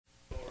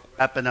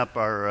Wrapping up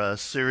our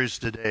series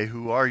today,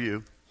 Who Are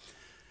You?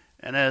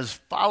 And as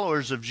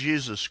followers of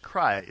Jesus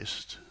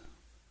Christ,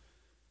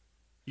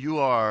 you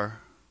are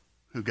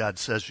who God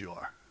says you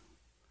are.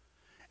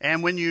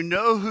 And when you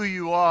know who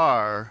you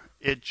are,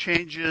 it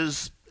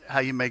changes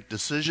how you make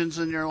decisions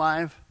in your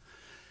life.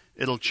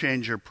 It'll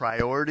change your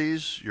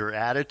priorities, your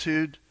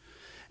attitude.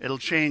 It'll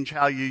change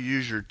how you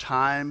use your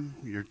time,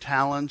 your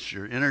talents,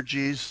 your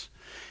energies.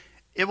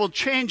 It will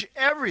change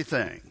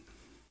everything.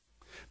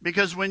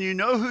 Because when you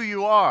know who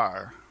you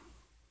are,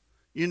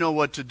 you know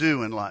what to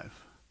do in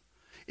life.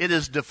 It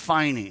is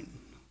defining.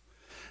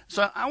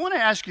 So I want to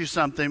ask you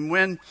something.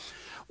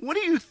 What do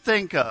you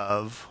think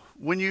of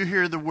when you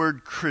hear the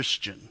word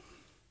Christian?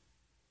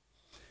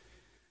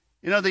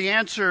 You know, the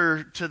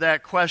answer to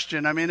that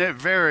question, it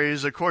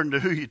varies according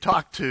to who you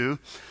talk to.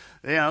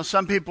 You know,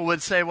 some people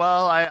would say,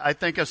 well, I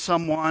think of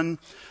someone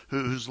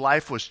whose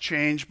life was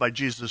changed by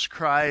Jesus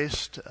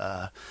Christ.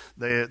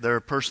 They're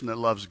a person that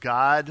loves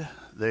God.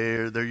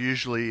 They're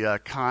usually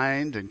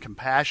kind and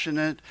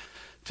compassionate,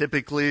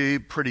 typically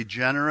pretty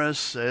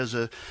generous. As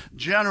a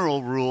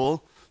general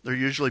rule, they're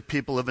usually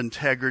people of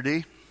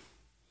integrity.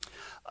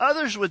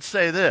 Others would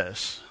say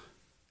this: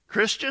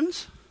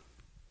 Christians?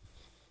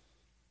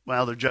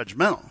 Well, they're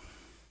judgmental.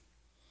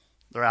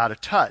 They're out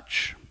of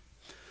touch.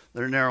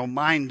 They're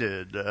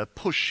narrow-minded,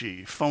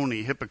 pushy,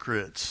 phony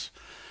hypocrites.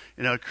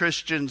 You know,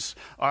 Christians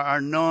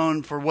are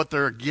known for what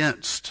they're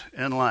against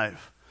in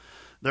life.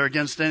 They're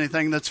against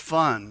anything that's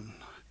fun.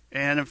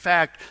 And in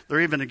fact, they're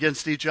even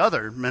against each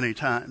other many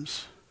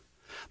times.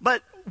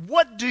 But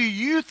what do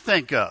you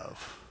think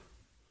of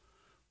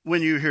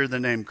when you hear the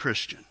name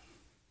Christian?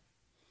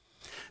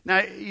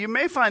 Now, you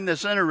may find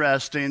this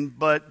interesting,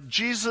 but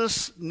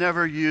Jesus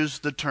never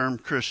used the term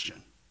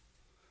Christian.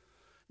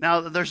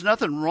 Now, there's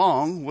nothing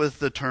wrong with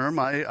the term.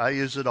 I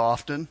use it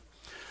often.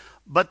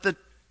 But the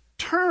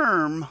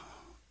term,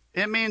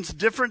 it means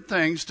different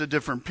things to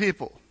different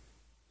people.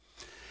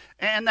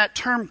 And that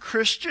term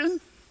Christian,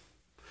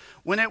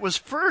 when it was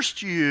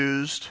first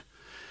used,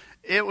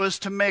 it was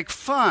to make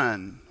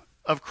fun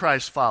of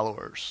Christ's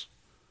followers.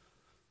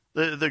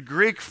 The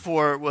Greek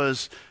for it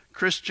was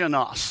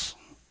Christianos.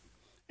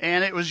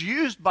 And it was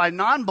used by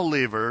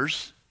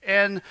non-believers,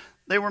 and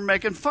they were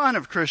making fun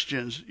of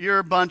Christians. You're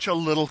a bunch of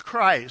little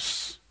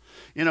Christs.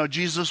 You know,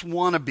 Jesus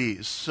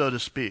wannabes, so to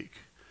speak.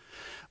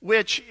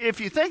 Which,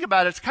 if you think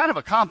about it, it's kind of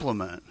a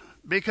compliment,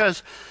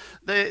 because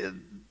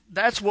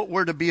that's what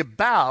we're to be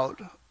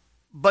about,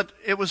 but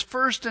it was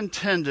first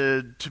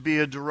intended to be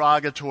a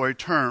derogatory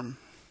term.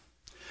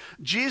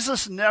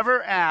 Jesus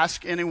never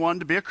asked anyone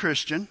to be a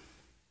Christian.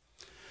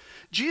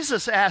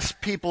 Jesus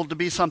asked people to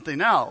be something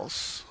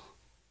else.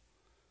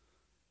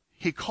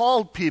 He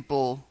called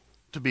people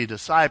to be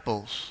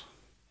disciples.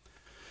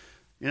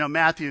 You know,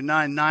 Matthew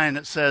 9:9,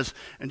 it says,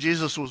 and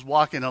Jesus was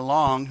walking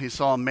along. He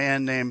saw a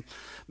man named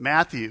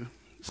Matthew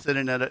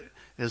sitting at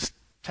his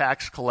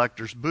tax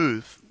collector's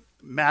booth.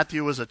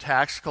 Matthew was a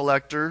tax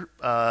collector.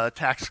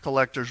 Tax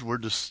collectors were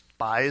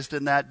despised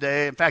in that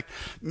day. In fact,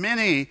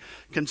 many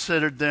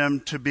considered them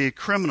to be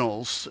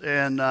criminals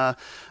and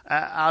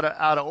out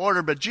of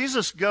order. But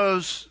Jesus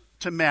goes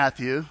to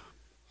Matthew,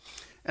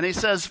 and he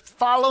says,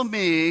 "Follow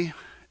me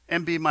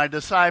and be my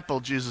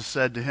disciple," Jesus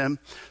said to him.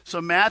 So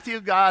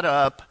Matthew got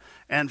up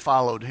and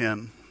followed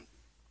him.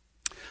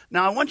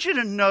 Now, I want you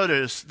to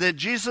notice that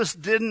Jesus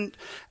didn't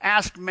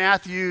ask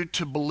Matthew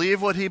to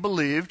believe what he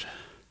believed.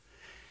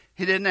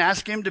 He didn't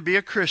ask him to be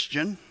a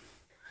Christian.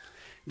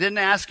 He didn't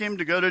ask him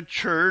to go to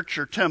church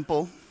or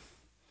temple.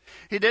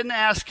 He didn't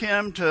ask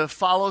him to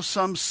follow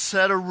some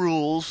set of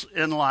rules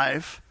in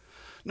life.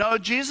 No,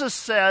 Jesus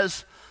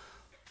says,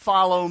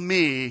 "Follow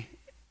me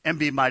and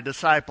be my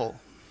disciple."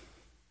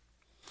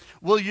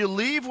 Will you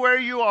leave where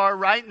you are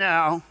right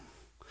now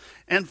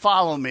and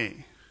follow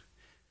me?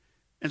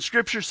 And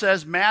Scripture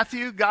says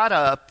Matthew got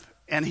up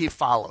and he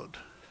followed.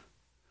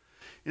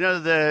 You know,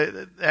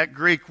 that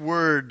Greek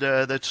word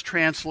that's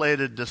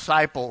translated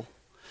disciple,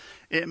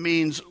 it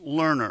means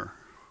learner,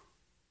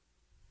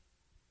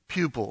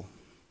 pupil,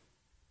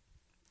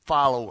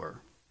 follower.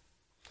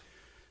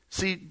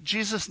 See,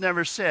 Jesus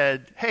never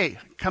said, "Hey,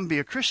 come be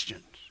a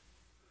Christian."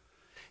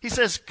 He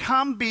says,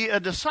 "Come be a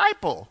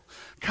disciple.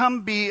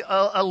 Come be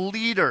a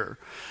leader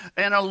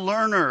and a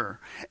learner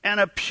and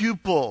a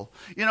pupil.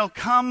 You know,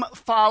 come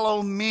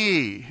follow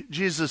me,"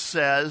 Jesus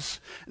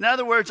says. In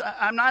other words,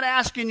 I'm not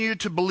asking you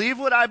to believe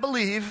what I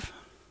believe.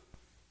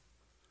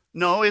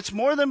 No, it's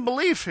more than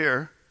belief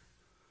here.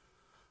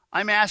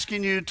 I'm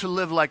asking you to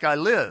live like I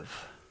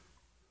live,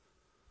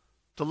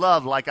 to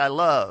love like I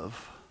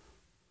love.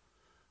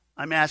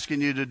 I'm asking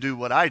you to do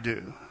what I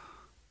do.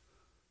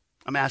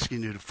 I'm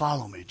asking you to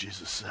follow me,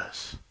 Jesus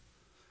says.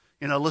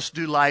 You know, let's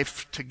do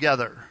life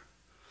together.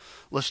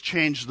 Let's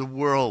change the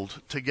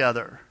world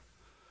together.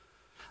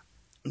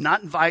 I'm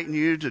not inviting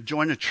you to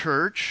join a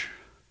church,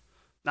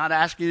 not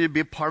asking you to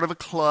be a part of a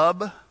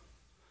club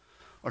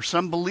or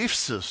some belief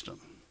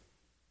system.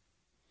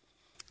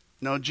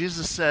 No,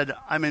 Jesus said,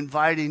 I'm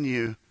inviting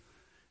you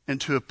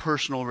into a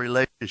personal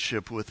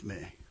relationship with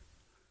me.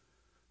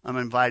 I'm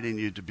inviting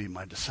you to be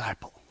my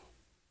disciple.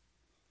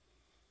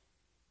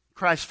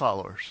 Christ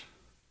followers,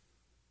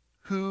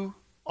 who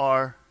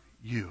are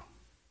you?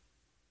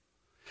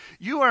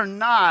 You are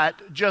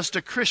not just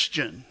a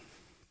Christian.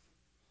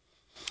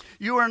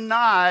 You are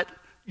not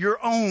your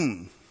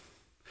own.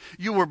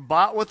 You were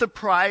bought with a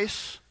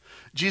price.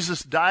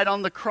 Jesus died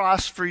on the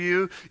cross for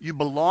you. You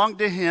belong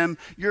to him.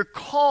 You're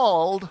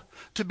called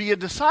to be a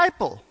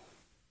disciple.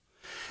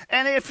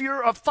 And if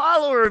you're a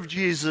follower of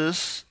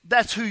Jesus,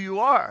 that's who you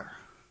are.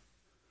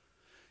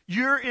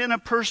 You're in a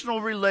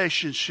personal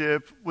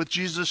relationship with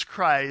Jesus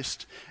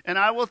Christ, and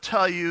I will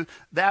tell you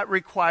that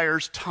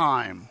requires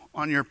time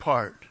on your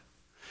part.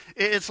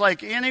 It's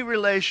like any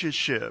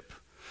relationship.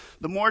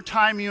 The more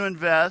time you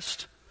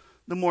invest,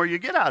 the more you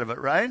get out of it,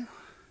 right?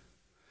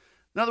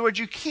 In other words,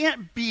 you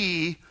can't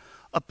be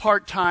a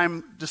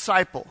part-time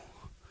disciple.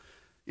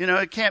 You know,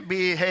 it can't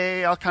be,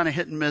 hey, I'll kind of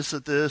hit and miss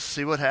at this,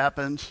 see what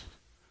happens.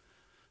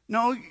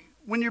 No,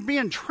 when you're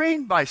being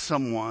trained by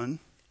someone,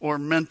 or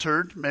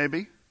mentored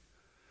maybe,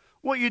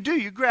 what you do,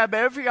 you grab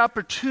every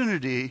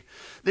opportunity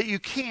that you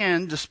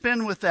can to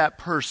spend with that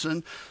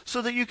person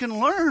so that you can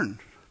learn.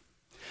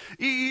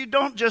 You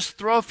don't just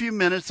throw a few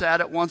minutes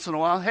at it once in a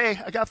while. Hey,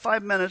 I got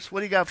 5 minutes.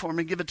 What do you got for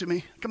me? Give it to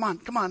me. Come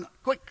on,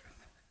 quick.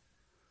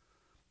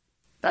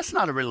 That's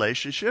not a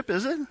relationship,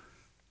 is it?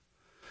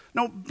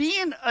 No,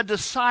 being a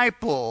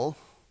disciple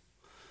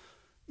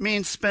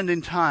means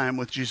spending time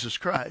with Jesus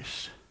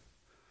Christ.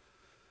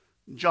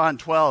 In John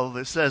 12,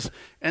 it says,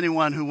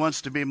 anyone who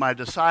wants to be my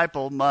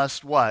disciple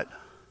must what?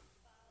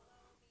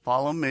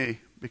 Follow me,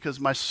 because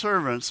my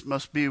servants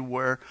must be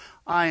where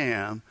I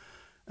am,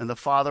 and the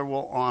Father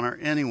will honor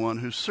anyone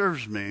who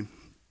serves me.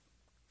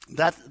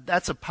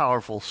 That's a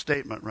powerful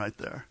statement right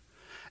there.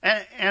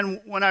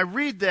 And when I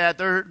read that,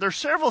 there are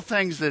several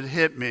things that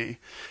hit me.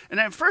 And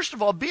then first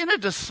of all, being a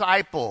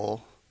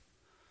disciple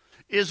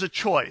is a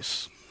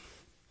choice.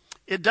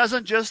 It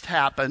doesn't just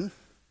happen.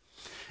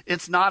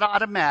 It's not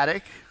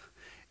automatic.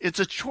 It's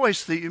a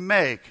choice that you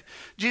make.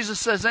 Jesus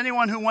says,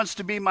 anyone who wants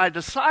to be my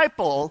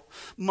disciple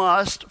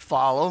must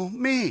follow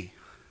me.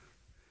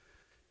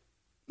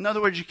 In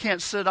other words, you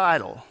can't sit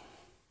idle.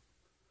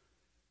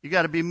 You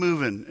got to be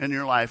moving in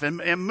your life. And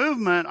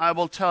movement, I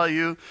will tell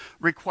you,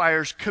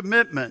 requires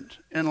commitment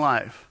in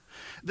life.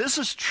 This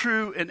is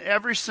true in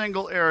every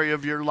single area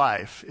of your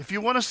life. If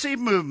you want to see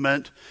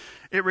movement,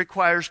 it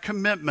requires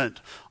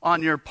commitment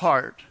on your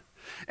part.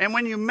 And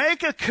when you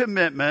make a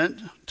commitment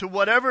to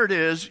whatever it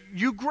is,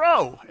 you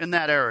grow in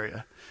that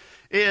area.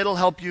 It'll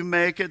help you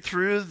make it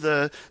through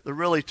the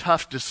really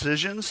tough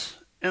decisions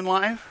in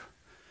life.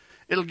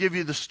 It'll give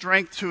you the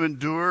strength to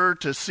endure,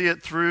 to see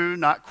it through,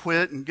 not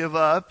quit and give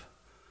up.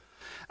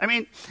 I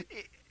mean,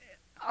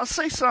 I'll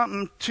say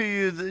something to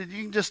you that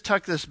you can just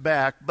tuck this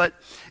back, but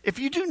if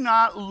you do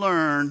not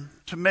learn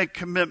to make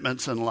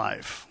commitments in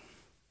life,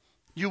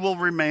 you will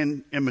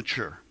remain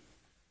immature.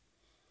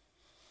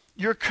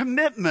 Your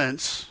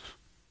commitments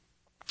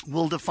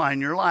will define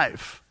your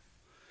life.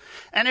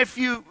 And if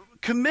you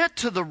commit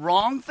to the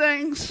wrong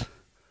things,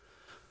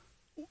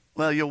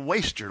 well, you'll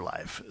waste your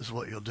life is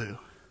what you'll do.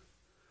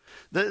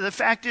 The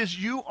fact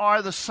is, you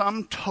are the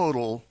sum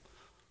total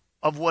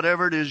of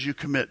whatever it is you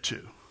commit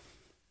to.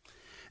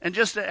 And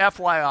just an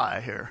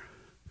FYI here,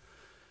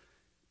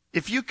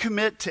 if you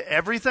commit to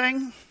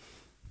everything,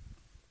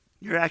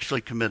 you're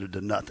actually committed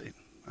to nothing,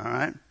 all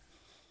right?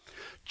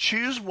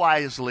 Choose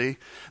wisely.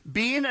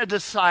 Being a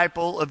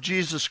disciple of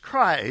Jesus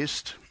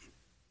Christ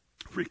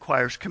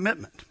requires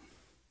commitment.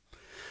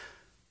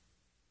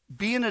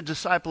 Being a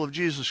disciple of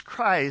Jesus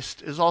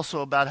Christ is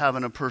also about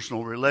having a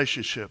personal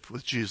relationship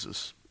with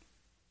Jesus.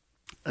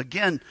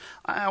 Again,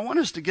 I want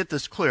us to get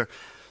this clear.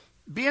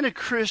 Being a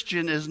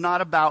Christian is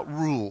not about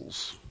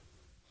rules.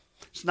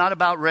 It's not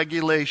about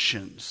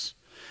regulations.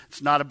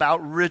 It's not about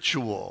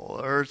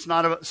ritual, or it's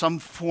not about some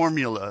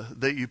formula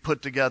that you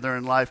put together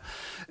in life.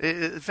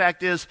 The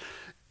fact is,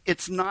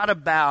 it's not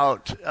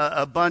about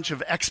a bunch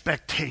of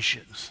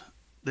expectations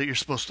that you're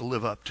supposed to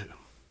live up to.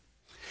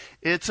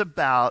 It's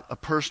about a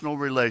personal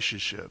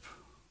relationship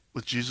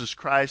with Jesus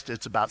Christ.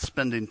 It's about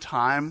spending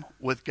time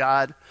with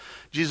God.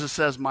 Jesus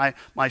says, my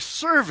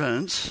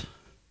servants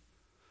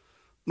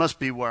must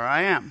be where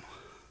I am.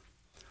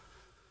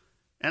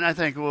 And I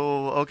think,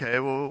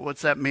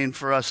 what's that mean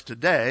for us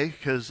today?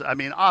 Because,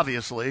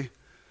 obviously,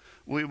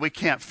 we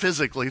can't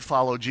physically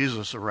follow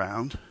Jesus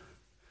around.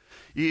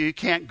 You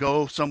can't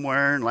go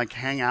somewhere and,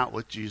 hang out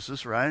with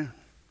Jesus, right?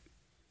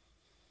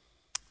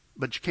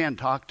 But you can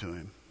talk to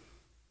him.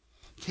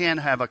 You can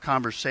have a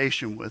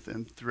conversation with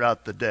him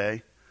throughout the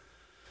day.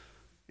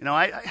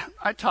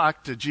 I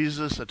talk to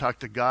Jesus, I talk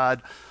to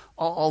God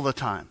all the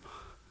time.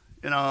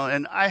 And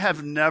I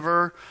have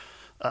never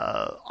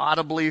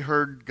audibly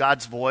heard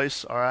God's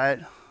voice, all right?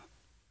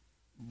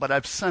 But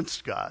I've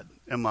sensed God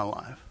in my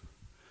life.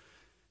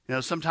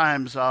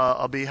 Sometimes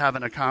I'll be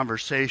having a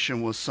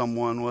conversation with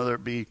someone, whether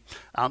it be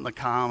out in the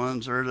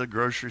commons or the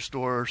grocery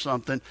store or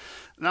something.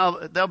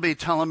 And they'll be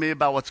telling me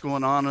about what's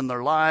going on in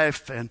their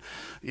life, and,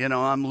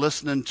 I'm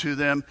listening to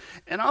them.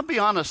 And I'll be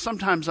honest,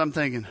 sometimes I'm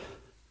thinking,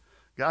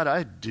 God,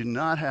 I do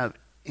not have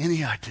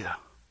any idea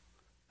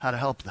how to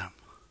help them.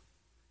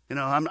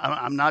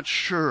 I'm not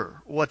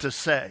sure what to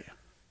say.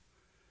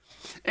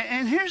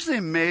 And here's the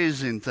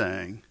amazing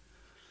thing.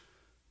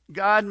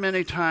 God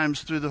many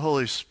times through the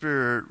Holy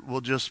Spirit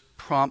will just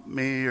prompt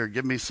me or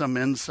give me some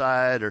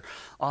insight, or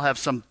I'll have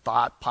some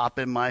thought pop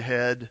in my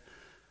head.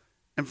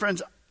 And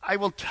friends, I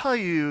will tell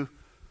you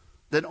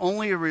that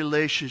only a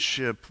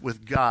relationship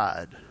with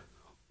God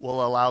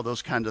will allow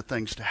those kind of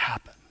things to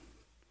happen.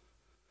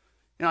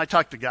 I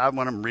talk to God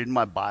when I'm reading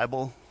my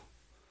Bible,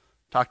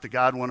 talk to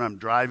God when I'm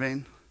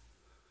driving.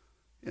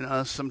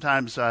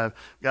 Sometimes I've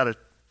got a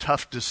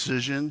tough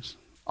decision.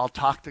 I'll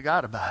talk to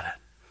God about it.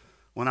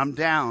 When I'm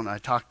down, I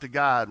talk to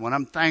God. When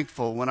I'm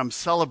thankful, when I'm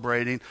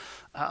celebrating,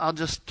 I'll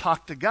just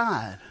talk to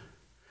God.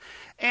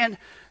 And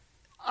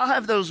I'll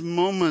have those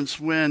moments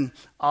when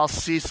I'll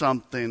see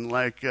something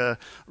like a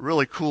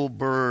really cool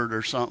bird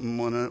or something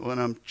when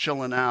I'm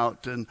chilling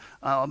out, and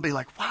I'll be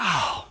like,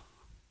 wow,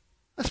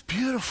 that's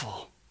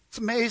beautiful. It's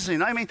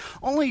amazing. I mean,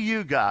 only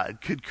you, God,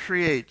 could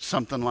create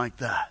something like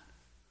that.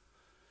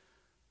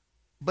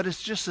 But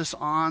it's just this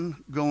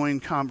ongoing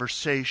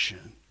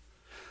conversation.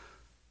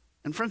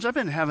 And friends, I've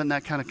been having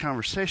that kind of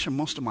conversation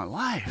most of my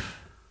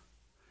life.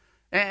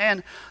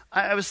 And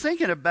I was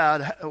thinking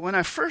about when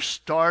I first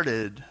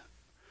started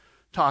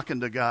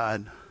talking to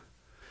God,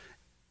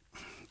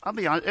 I'll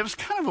be honest, it was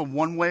kind of a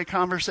one-way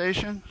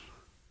conversation.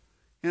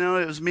 It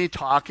was me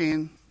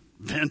talking,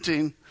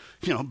 venting,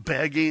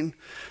 begging,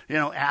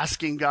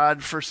 asking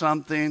God for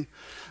something,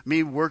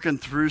 me working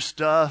through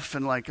stuff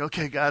and like,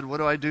 okay, God, what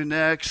do I do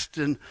next?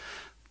 And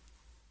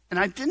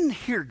I didn't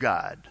hear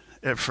God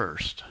at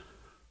first.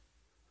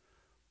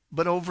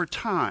 But over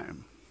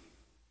time,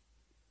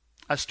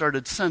 I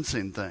started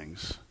sensing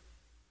things.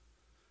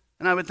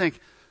 And I would think,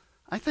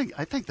 I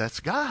think that's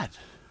God.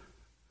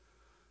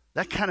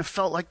 That kind of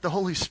felt like the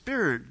Holy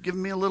Spirit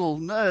giving me a little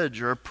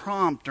nudge or a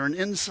prompt or an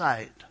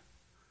insight.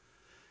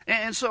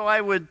 And so I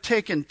would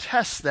take and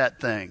test that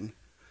thing,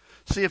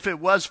 see if it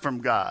was from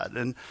God.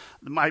 And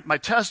my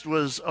test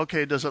was,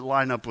 okay, does it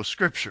line up with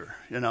Scripture?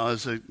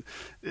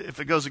 If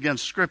it goes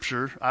against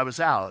Scripture, I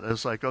was out. I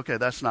was like, okay,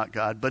 that's not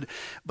God.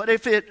 But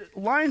if it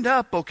lined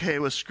up okay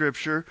with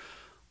Scripture,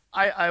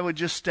 I would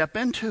just step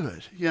into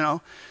it.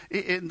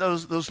 In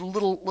those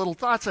little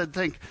thoughts, I'd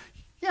think,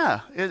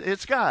 yeah,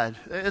 it's God.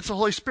 It's the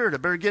Holy Spirit. I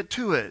better get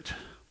to it.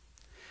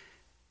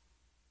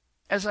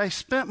 As I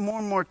spent more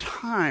and more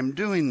time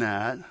doing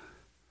that,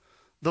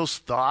 those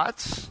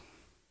thoughts,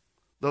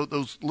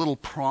 those little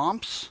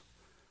prompts,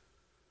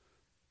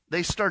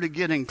 they started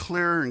getting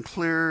clearer and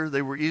clearer.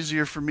 They were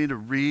easier for me to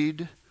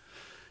read.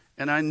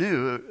 And I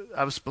knew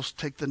I was supposed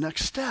to take the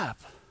next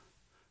step.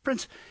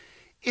 Friends,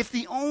 if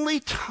the only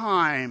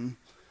time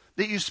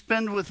that you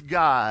spend with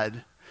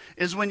God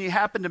is when you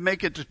happen to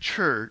make it to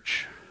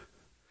church,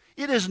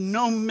 it is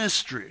no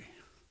mystery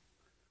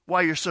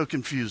why you're so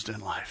confused in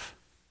life.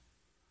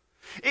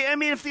 I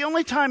mean, if the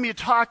only time you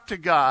talk to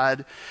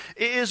God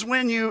is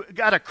when you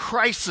got a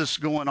crisis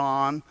going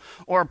on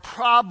or a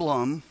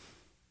problem,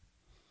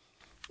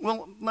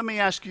 well, let me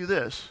ask you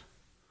this.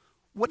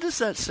 What does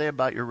that say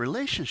about your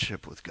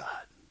relationship with God?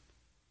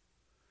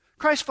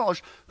 Christ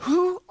followers,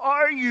 who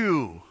are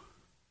you?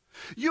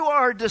 You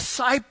are a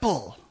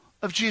disciple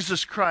of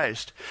Jesus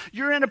Christ.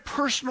 You're in a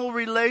personal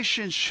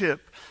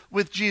relationship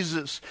with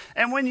Jesus.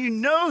 And when you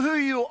know who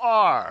you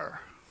are,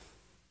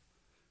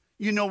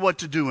 you know what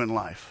to do in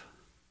life.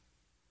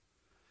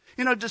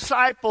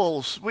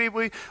 Disciples,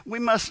 we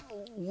must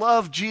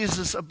love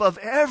Jesus above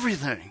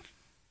everything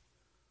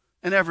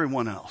and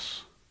everyone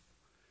else.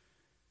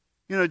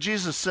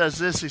 Jesus says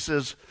this, he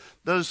says,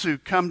 those who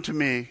come to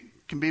me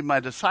can be my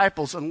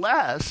disciples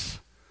unless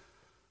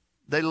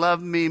they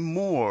love me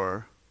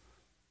more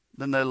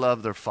than they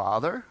love their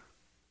father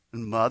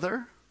and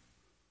mother,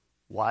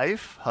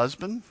 wife,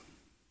 husband,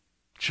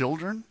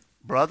 children,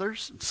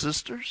 brothers and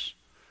sisters,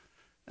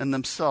 and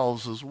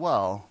themselves as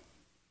well.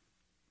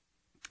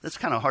 That's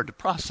kind of hard to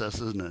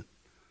process, isn't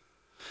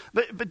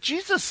it? But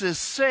Jesus is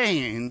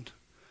saying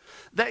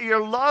that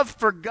your love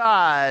for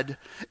God,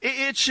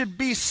 it should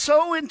be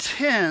so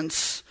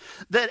intense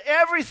that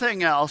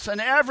everything else and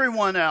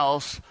everyone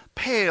else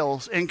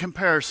pales in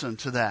comparison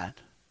to that.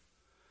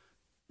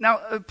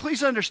 Now,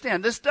 please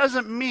understand, this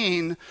doesn't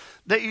mean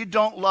that you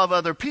don't love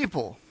other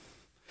people.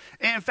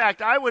 In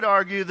fact, I would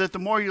argue that the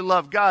more you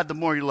love God, the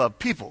more you love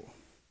people.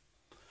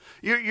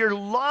 Your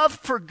love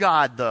for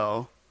God,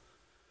 though,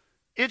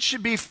 it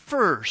should be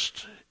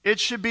first. It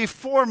should be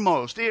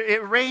foremost.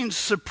 It reigns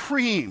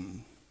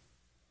supreme.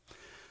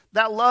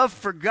 That love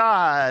for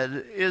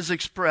God is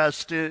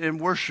expressed in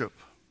worship.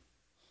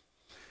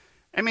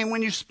 I mean,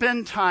 when you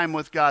spend time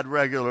with God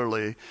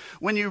regularly,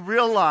 when you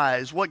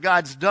realize what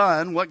God's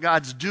done, what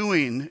God's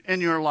doing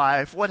in your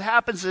life, what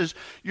happens is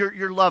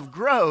your love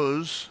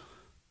grows,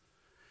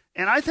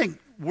 and I think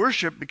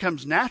worship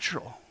becomes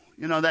natural.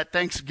 That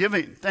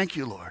thanksgiving. Thank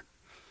you, Lord.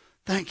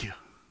 Thank you.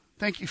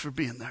 Thank you for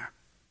being there.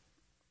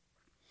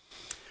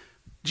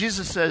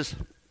 Jesus says,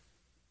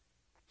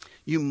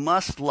 you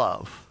must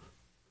love.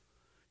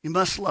 You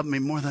must love me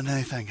more than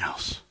anything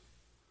else.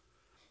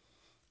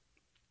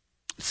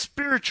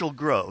 Spiritual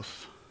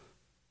growth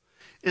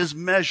is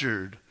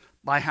measured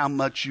by how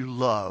much you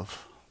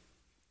love.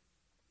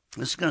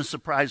 This is going to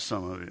surprise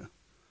some of you.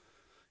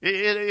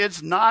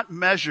 It's not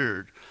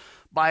measured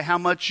by how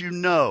much you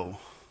know.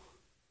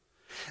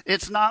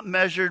 It's not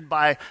measured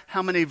by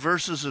how many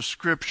verses of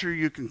Scripture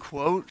you can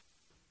quote.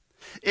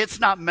 It's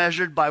not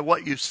measured by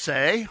what you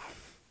say.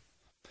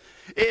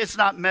 It's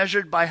not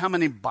measured by how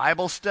many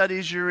Bible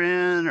studies you're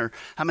in or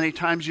how many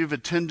times you've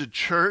attended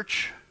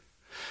church.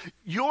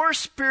 Your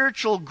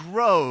spiritual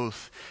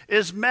growth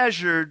is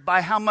measured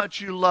by how much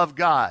you love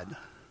God.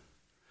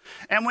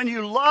 And when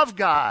you love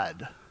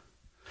God,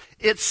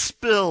 it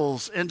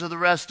spills into the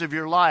rest of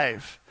your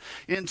life,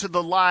 into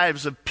the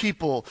lives of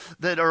people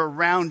that are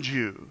around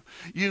you.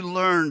 You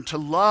learn to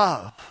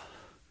love.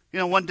 You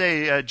know, one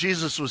day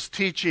Jesus was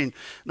teaching, and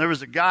there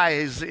was a guy,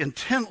 he's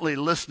intently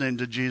listening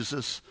to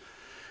Jesus.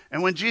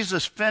 And when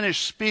Jesus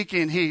finished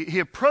speaking, he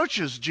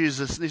approaches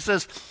Jesus and he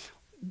says,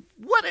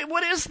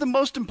 what is the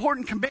most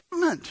important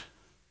commandment?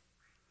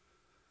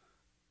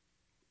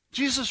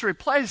 Jesus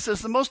replies, he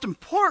says, the most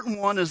important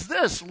one is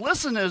this.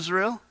 Listen,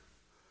 Israel.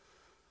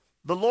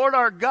 The Lord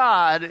our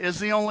God is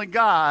the only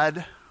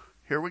God.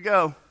 Here we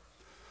go.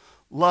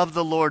 Love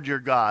the Lord your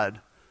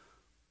God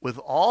with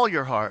all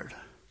your heart,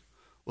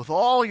 with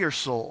all your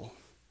soul,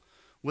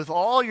 with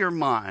all your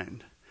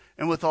mind,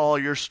 and with all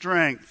your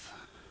strength.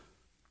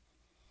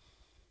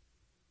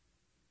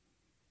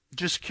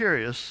 Just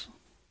curious,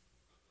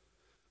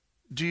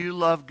 do you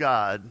love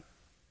God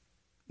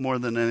more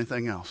than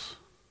anything else?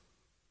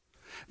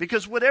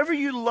 Because whatever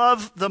you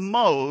love the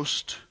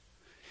most,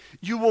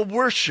 you will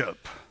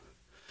worship.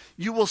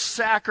 You will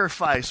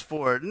sacrifice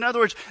for it. In other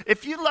words,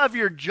 if you love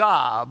your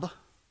job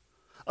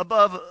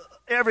above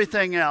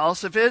everything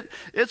else, if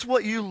it's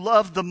what you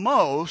love the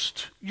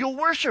most, you'll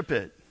worship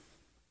it.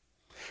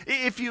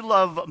 If you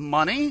love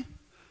money,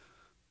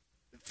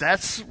 if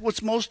that's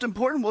what's most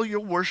important, well,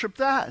 you'll worship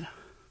that.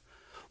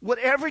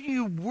 Whatever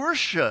you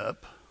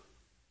worship,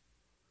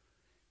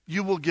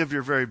 you will give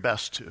your very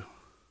best to.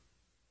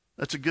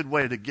 That's a good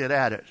way to get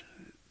at it.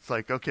 It's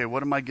like, okay,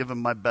 what am I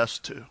giving my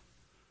best to?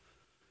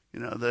 You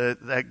know,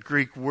 that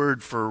Greek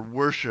word for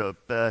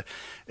worship,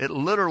 it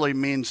literally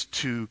means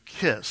to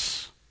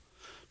kiss,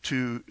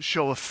 to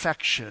show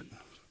affection,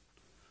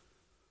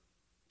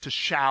 to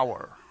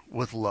shower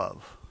with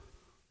love.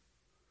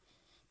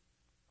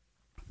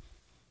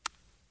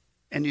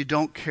 And you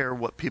don't care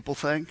what people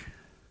think.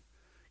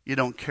 You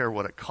don't care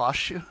what it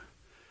costs you.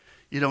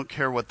 You don't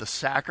care what the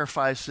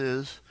sacrifice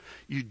is.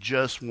 You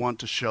just want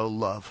to show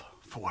love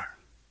for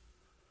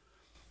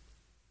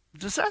it.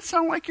 Does that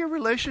sound like your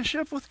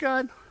relationship with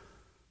God?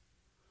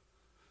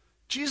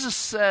 Jesus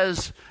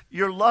says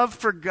your love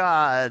for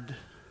God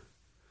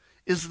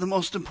is the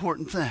most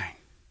important thing.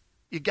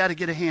 You got to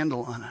get a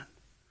handle on it.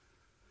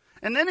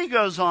 And then he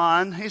goes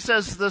on, he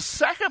says the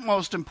second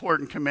most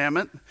important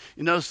commandment,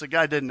 you notice the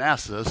guy didn't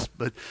ask this,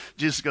 but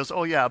Jesus goes,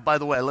 oh yeah, by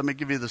the way, let me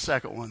give you the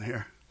second one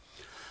here.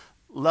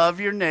 Love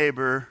your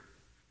neighbor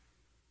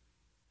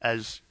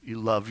as you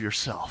love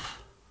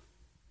yourself.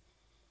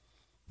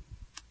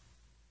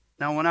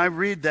 Now when I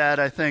read that,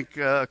 I think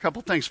a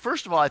couple things.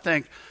 First of all, I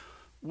think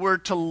we're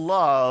to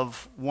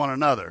love one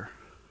another.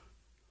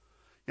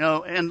 You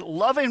know, and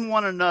loving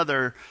one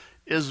another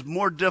is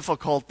more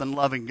difficult than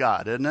loving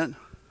God, isn't it?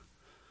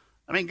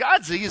 I mean,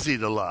 God's easy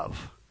to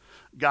love.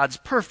 God's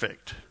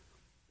perfect.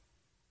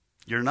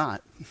 You're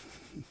not.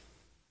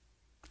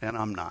 And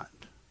I'm not.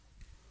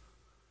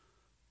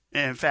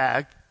 And in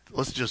fact,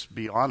 let's just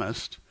be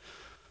honest.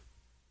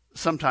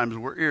 Sometimes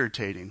we're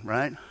irritating,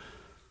 right?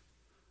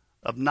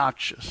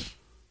 Obnoxious.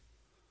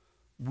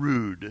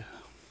 Rude.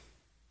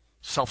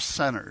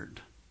 Self-centered.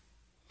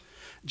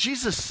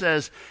 Jesus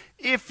says,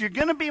 if you're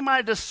going to be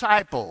my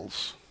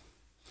disciples,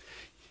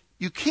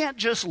 you can't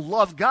just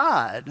love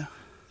God.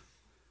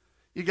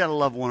 You got to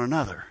love one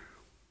another.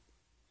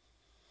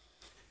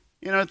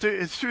 You know,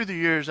 through the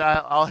years,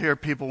 I'll hear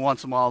people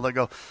once in a while, they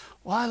go,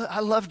 well, I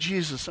love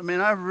Jesus. I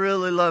mean, I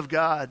really love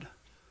God,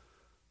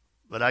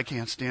 but I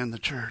can't stand the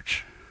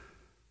church.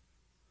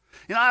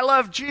 You know, I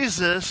love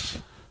Jesus.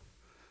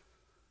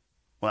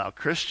 Well,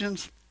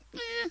 Christians,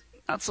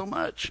 not so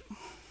much.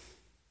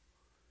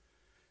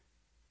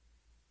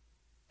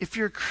 If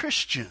you're a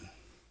Christian,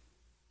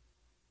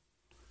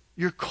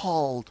 you're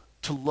called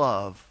to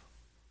love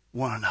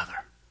one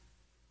another.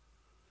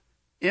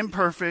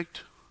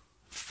 Imperfect,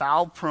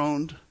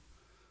 foul-prone,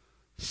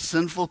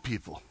 sinful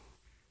people.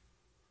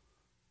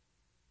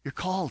 You're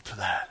called to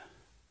that.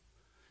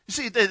 You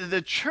see,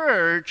 the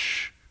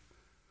church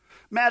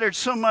mattered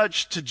so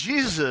much to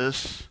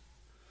Jesus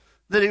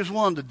that he was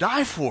willing to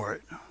die for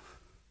it.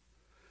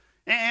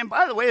 And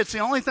by the way, it's the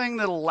only thing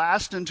that'll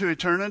last into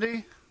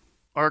eternity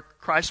are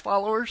Christ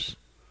followers.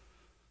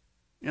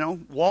 You know,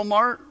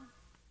 Walmart,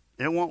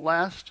 it won't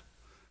last.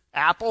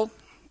 Apple,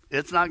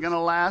 it's not going to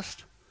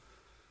last.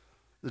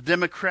 The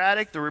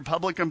Democratic, the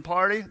Republican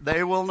Party,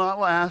 they will not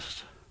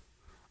last.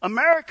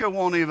 America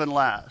won't even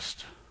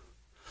last.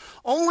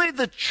 Only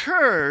the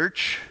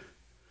church,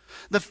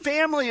 the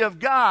family of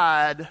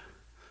God,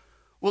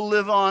 will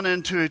live on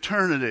into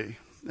eternity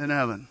in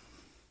heaven.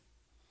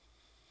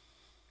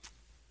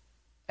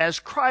 As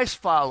Christ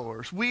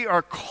followers, we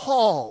are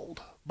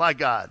called by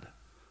God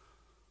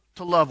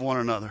to love one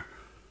another.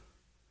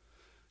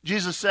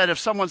 Jesus said, if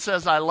someone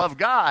says, I love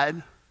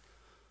God,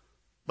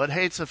 but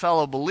hates a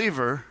fellow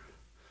believer,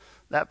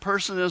 that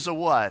person is a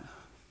what?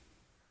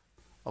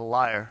 A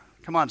liar.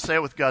 Come on, say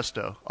it with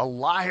gusto. A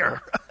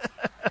liar.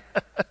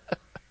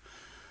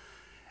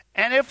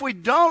 And if we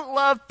don't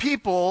love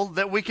people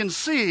that we can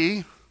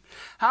see,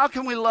 how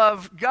can we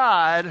love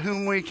God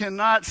whom we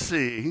cannot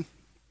see?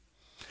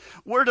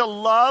 We're to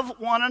love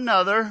one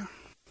another.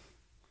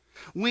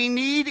 We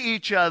need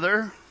each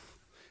other.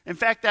 In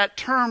fact, that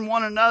term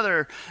one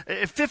another,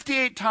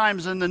 58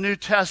 times in the New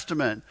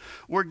Testament,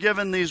 we're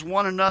given these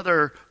one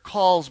another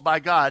calls by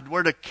God.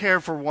 We're to care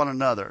for one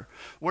another.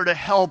 We're to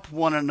help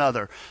one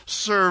another,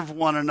 serve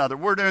one another.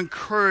 We're to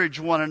encourage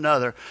one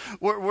another.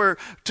 We're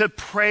to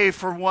pray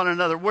for one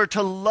another. We're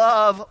to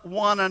love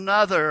one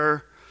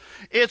another.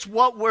 It's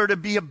what we're to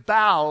be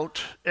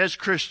about as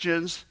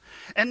Christians.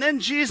 And then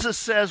Jesus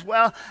says,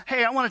 well,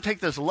 hey, I want to take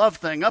this love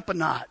thing up a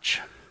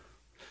notch.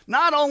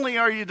 Not only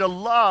are you to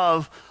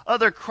love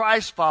other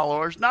Christ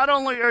followers, not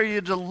only are you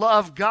to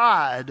love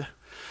God,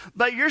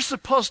 but you're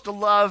supposed to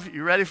love,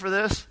 you ready for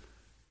this?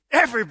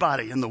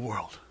 Everybody in the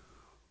world.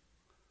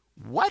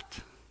 What?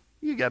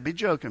 You got to be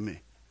joking me.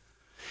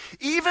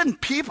 Even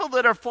people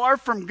that are far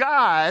from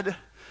God,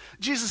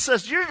 Jesus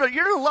says, you're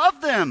to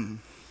love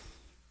them.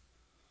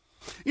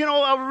 You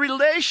know, a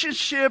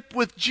relationship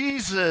with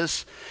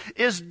Jesus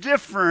is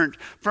different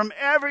from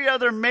every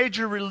other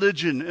major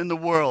religion in the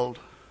world.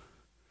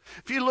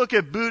 If you look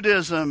at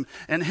Buddhism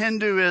and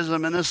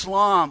Hinduism and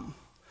Islam,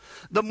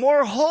 the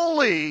more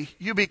holy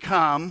you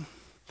become,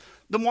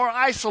 the more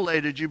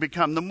isolated you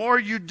become, the more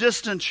you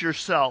distance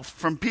yourself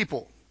from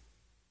people.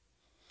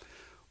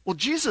 Well,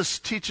 Jesus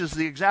teaches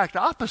the exact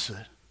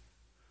opposite.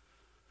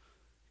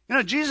 You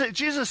know,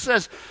 Jesus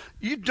says,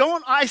 you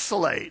don't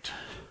isolate.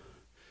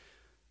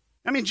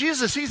 I mean,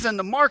 Jesus, he's in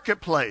the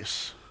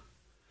marketplace.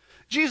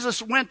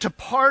 Jesus went to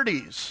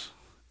parties.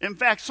 In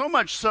fact, so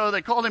much so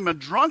they called him a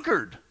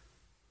drunkard.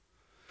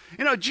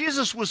 You know,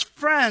 Jesus was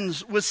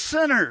friends with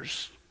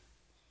sinners.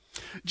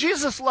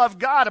 Jesus loved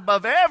God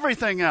above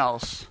everything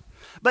else.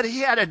 But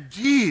he had a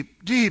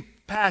deep,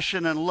 deep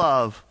passion and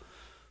love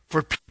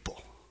for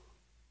people.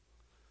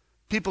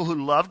 People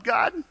who loved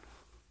God.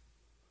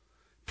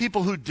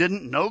 People who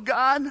didn't know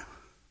God.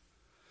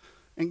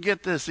 And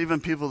get this,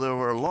 even people that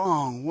were a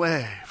long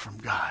way from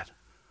God.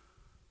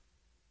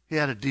 He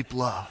had a deep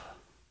love.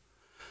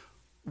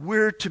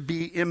 We're to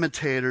be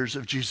imitators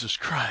of Jesus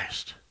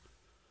Christ.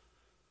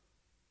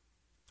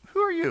 Who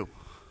are you?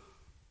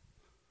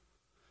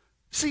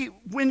 See,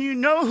 when you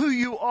know who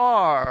you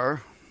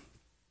are,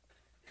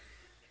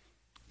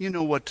 you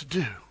know what to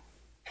do.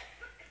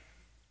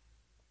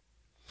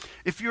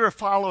 If you're a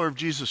follower of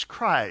Jesus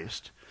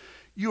Christ,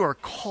 you are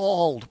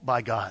called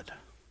by God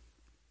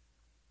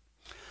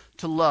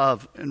to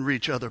love and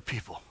reach other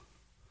people.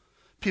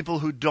 People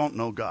who don't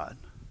know God.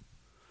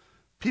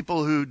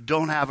 People who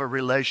don't have a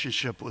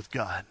relationship with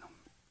God.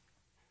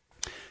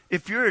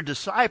 If you're a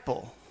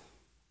disciple,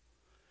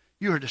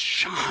 you are to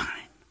shine.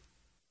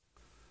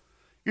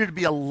 You're to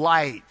be a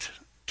light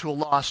to a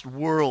lost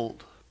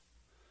world.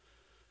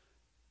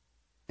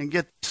 And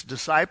get this,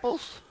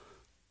 disciples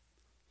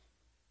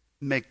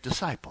make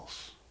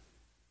disciples.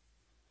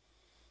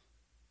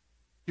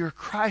 You're a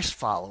Christ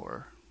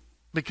follower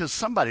because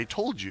somebody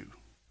told you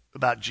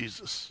about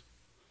Jesus.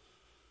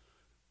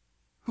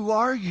 Who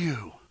are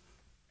you?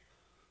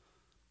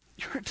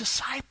 You're a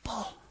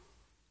disciple.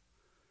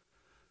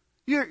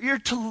 You're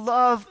to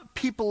love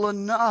people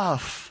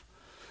enough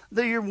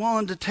that you're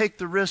willing to take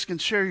the risk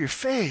and share your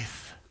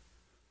faith.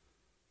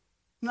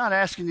 I'm not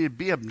asking you to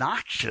be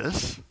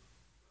obnoxious,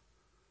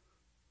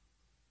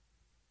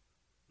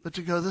 but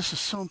to go, this is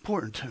so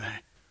important to me.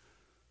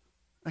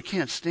 I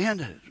can't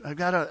stand it. I've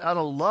got to, out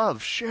of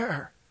love,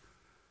 share.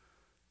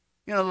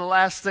 You know, the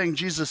last thing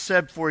Jesus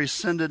said before he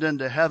ascended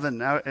into heaven,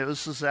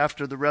 this is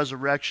after the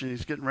resurrection,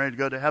 he's getting ready to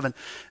go to heaven.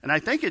 And I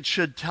think it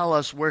should tell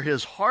us where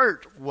his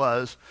heart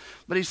was.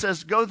 But he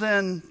says, go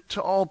then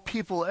to all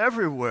people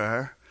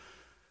everywhere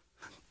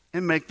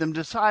and make them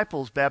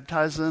disciples.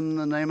 Baptize them in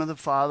the name of the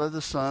Father,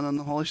 the Son, and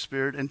the Holy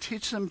Spirit, and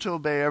teach them to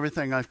obey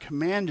everything I've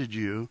commanded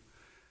you.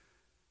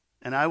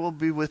 And I will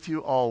be with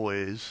you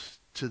always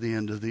to the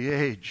end of the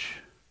age.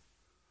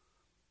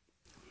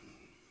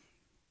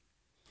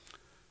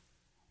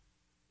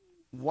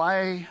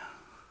 Why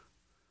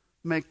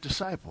make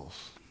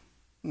disciples?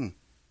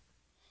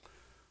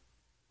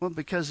 Well,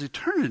 because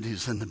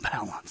eternity's in the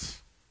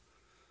balance.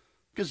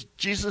 Because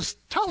Jesus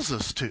tells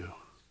us to.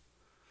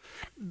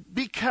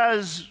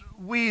 Because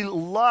we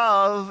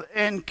love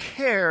and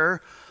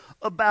care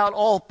about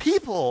all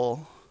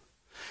people.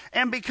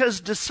 And because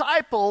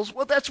disciples,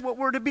 well, that's what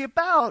we're to be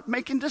about,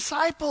 making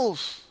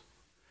disciples.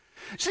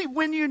 See,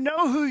 when you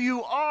know who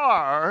you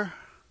are,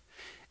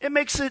 it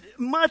makes it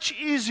much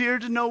easier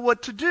to know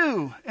what to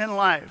do in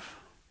life.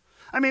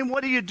 I mean,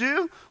 what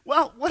do?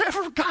 Well,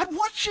 whatever God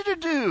wants you to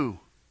do.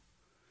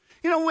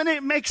 When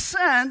it makes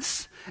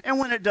sense and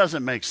when it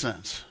doesn't make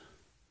sense.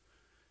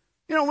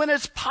 When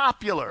it's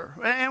popular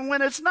and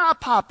when it's not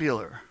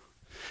popular.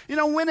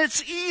 When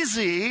it's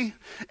easy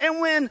and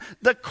when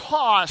the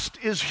cost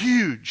is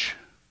huge.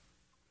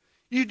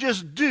 You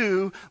just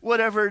do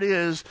whatever it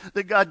is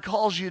that God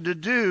calls you to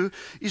do.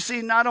 You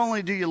see, not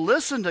only do you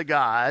listen to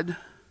God,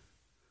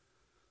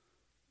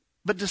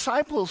 but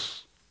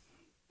disciples,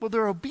 well,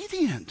 they're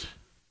obedient.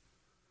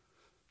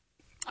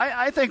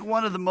 I think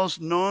one of the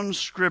most known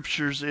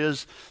scriptures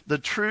is the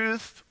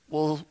truth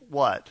will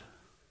what?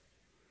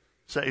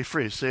 Set you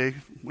free. See,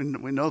 we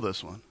know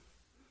this one.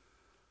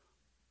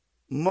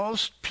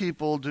 Most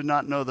people do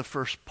not know the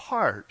first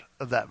part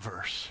of that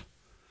verse.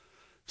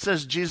 It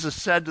says,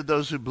 Jesus said to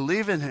those who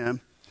believe in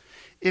him,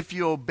 if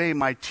you obey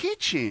my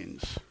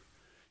teachings,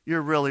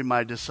 you're really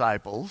my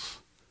disciples.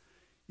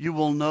 You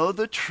will know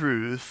the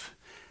truth,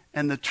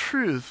 and the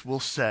truth will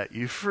set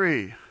you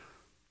free.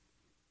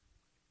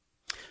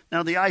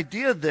 Now, the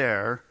idea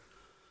there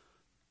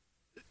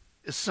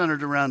is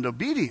centered around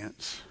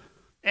obedience.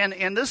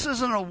 And this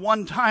isn't a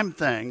one-time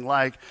thing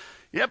like,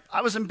 yep,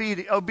 I was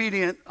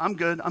obedient. I'm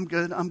good.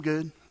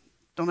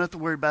 Don't have to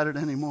worry about it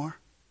anymore.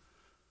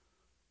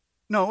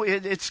 No,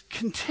 it's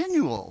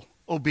continual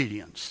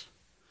obedience.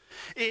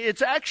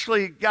 It's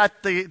actually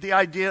got the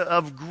idea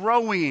of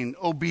growing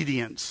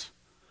obedience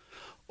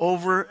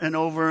over and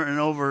over and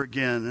over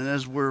again. And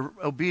as we're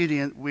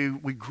obedient,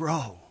 we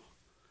grow.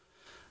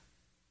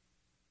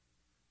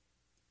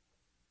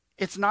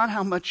 It's not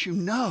how much you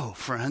know,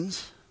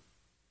 friends.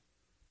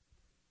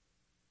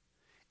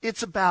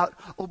 It's about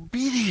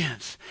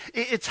obedience.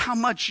 It's how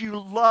much you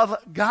love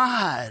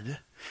God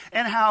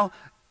and how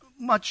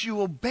much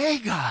you obey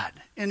God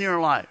in your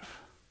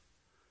life.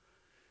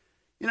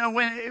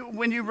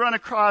 When you run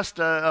across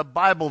a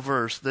Bible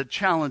verse that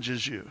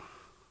challenges you,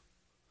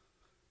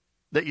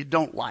 that you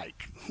don't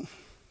like,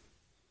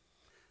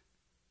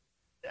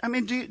 I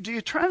mean, do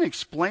you try and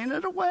explain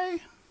it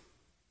away?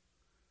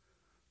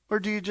 Or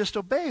do you just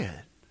obey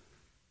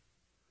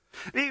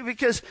it?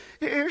 Because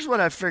here's what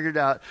I've figured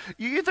out.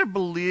 You either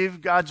believe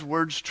God's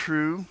word's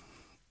true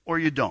or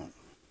you don't.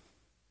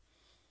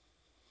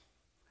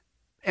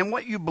 And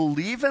what you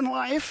believe in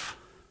life,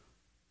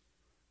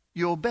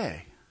 you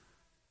obey.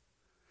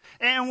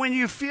 And when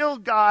you feel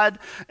God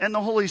and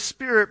the Holy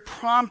Spirit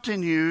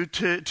prompting you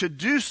to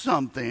do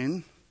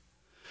something,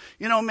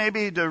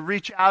 maybe to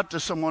reach out to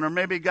someone, or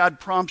maybe God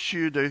prompts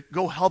you to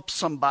go help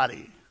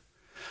somebody,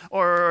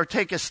 or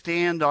take a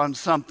stand on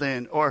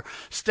something, or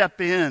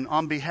step in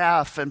on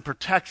behalf and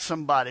protect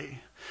somebody.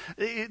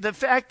 The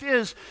fact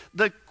is,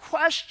 the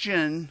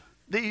question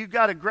that you've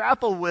got to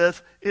grapple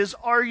with is,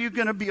 are you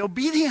going to be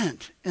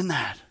obedient in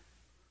that?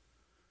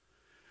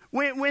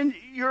 When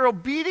you're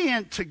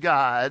obedient to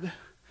God,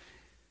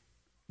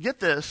 get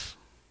this,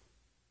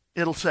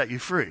 it'll set you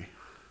free.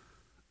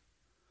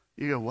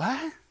 You go,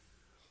 what?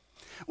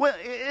 Well,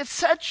 it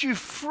sets you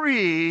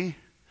free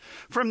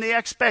from the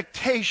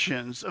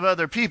expectations of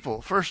other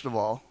people, first of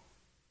all.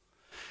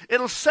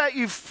 It'll set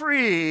you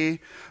free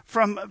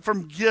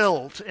from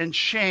guilt and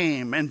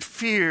shame and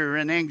fear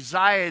and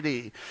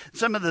anxiety,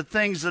 some of the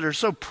things that are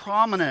so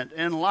prominent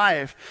in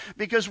life.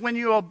 Because when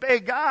you obey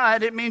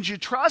God, it means you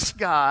trust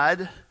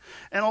God,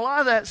 and a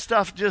lot of that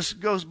stuff just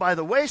goes by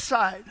the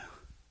wayside.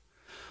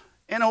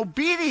 And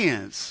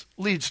obedience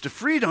leads to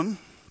freedom.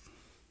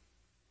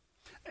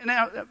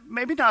 Now,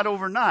 maybe not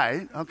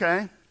overnight,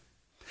 okay?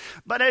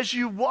 But as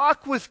you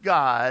walk with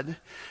God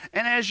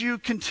and as you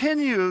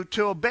continue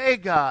to obey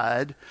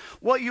God,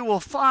 what you will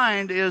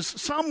find is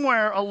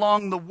somewhere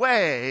along the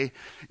way,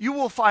 you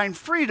will find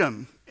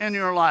freedom in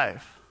your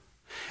life.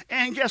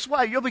 And guess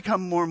what? You'll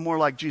become more and more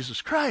like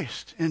Jesus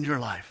Christ in your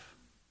life.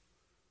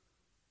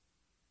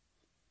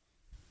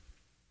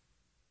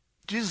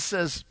 Jesus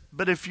says,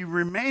 but if you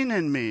remain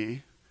in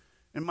me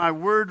and my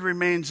word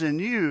remains in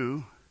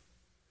you,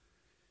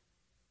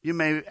 you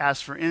may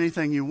ask for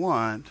anything you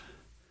want,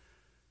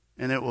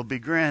 and it will be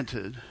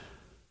granted.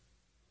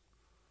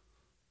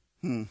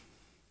 When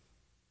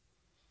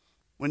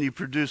you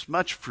produce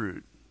much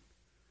fruit,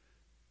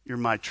 you're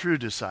my true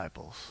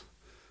disciples.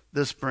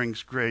 This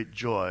brings great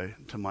joy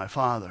to my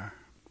Father.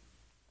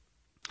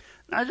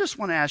 And I just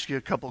want to ask you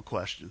a couple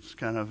questions,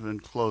 kind of in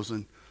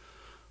closing.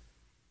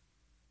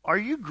 Are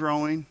you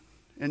growing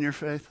in your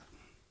faith?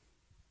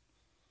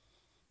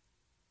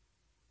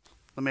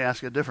 Let me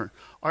ask you different.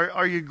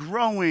 Are you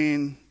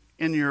growing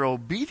in your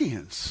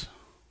obedience?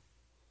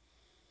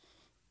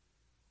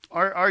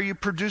 Are you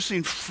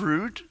producing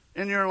fruit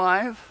in your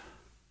life?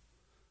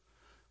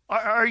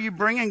 Are you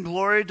bringing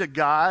glory to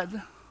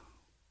God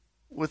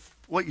with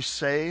what you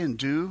say and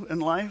do in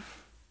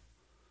life?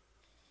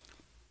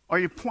 Are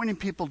you pointing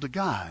people to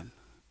God?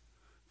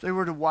 If they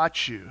were to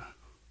watch you,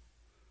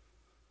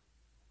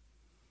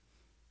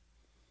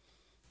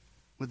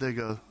 would they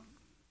go,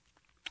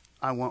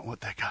 I want what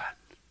they got?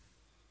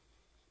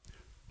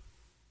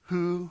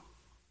 Who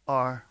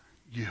are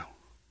you?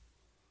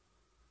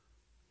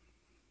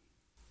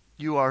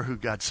 You are who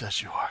God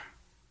says you are.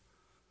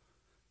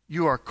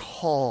 You are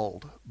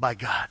called by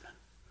God,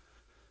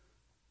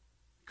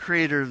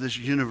 creator of this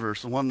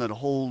universe, the one that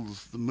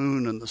holds the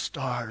moon and the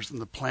stars and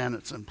the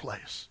planets in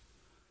place.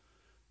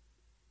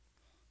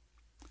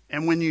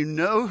 And when you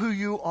know who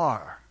you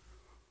are,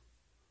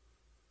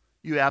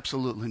 you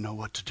absolutely know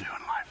what to do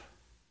in life.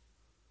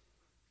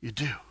 You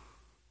do.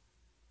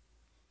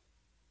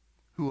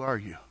 Who are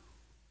you?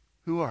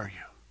 Who are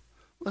you?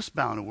 Let's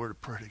bow in a word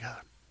of prayer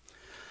together.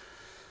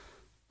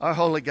 Our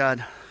holy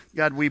God,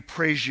 God, we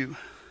praise you.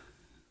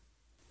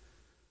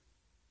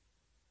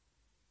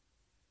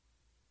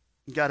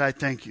 God, I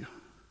thank you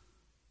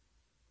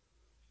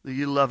that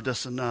you loved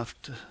us enough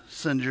to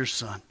send your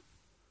Son.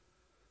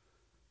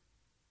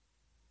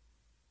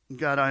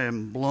 God, I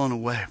am blown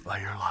away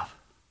by your love.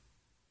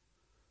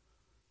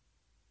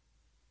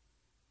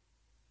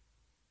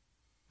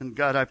 And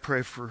God, I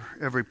pray for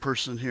every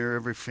person here,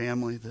 every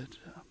family, that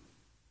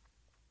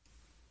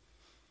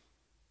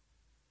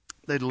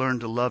they'd learn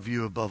to love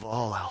you above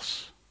all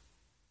else.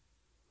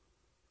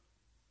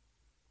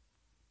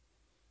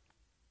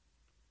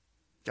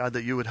 God,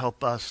 that you would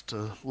help us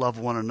to love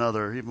one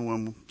another, even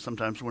when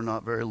sometimes we're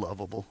not very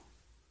lovable.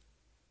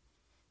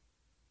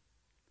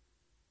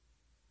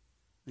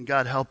 And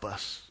God, help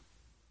us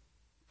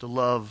to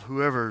love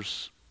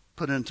whoever's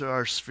put into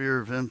our sphere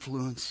of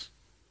influence,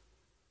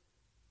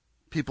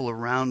 people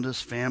around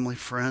us, family,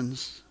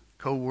 friends,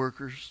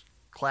 co-workers,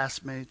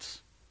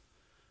 classmates,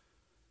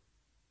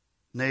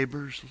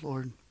 neighbors,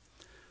 Lord.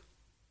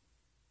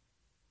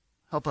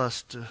 Help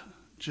us to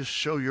just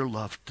show your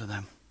love to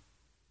them.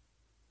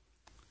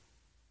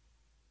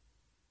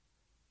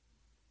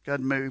 God,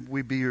 may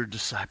we be your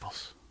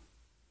disciples.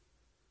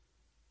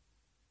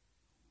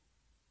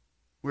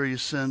 Where you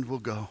send, we'll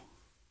go.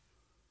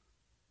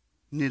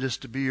 Need us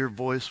to be your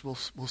voice, we'll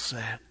say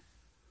it.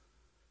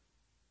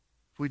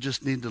 If we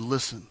just need to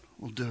listen,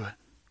 we'll do it.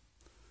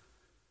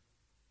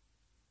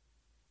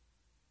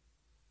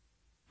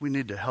 If we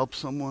need to help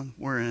someone,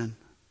 we're in.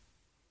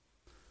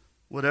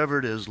 Whatever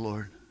it is,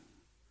 Lord,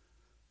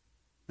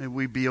 may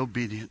we be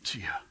obedient to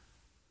you.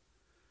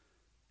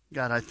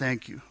 God, I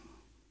thank you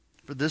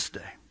for this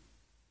day.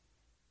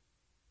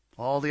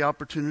 All the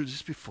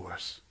opportunities before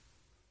us.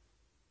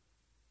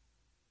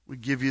 We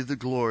give you the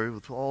glory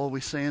with all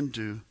we say and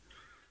do.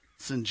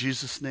 It's in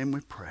Jesus' name we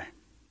pray.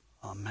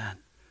 Amen.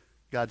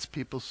 God's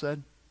people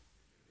said.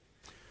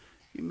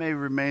 You may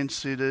remain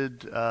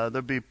seated.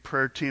 There'll be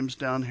prayer teams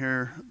down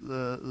here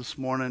this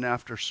morning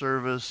after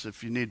service.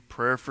 If you need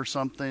prayer for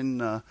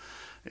something,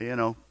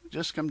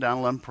 just come down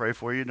and let them pray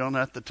for you. You don't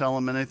have to tell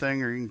them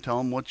anything, or you can tell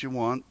them what you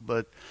want.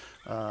 But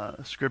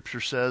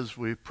Scripture says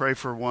we pray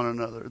for one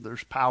another.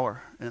 There's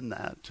power in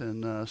that.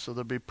 And so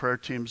there'll be prayer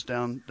teams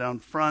down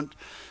front.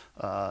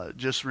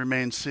 Just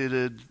remain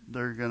seated.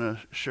 They're going to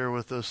share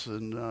with us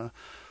and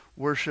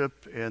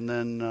worship, and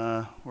then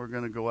we're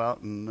going to go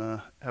out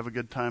and have a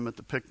good time at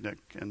the picnic.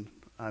 And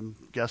I'm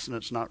guessing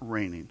it's not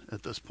raining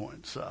at this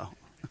point. So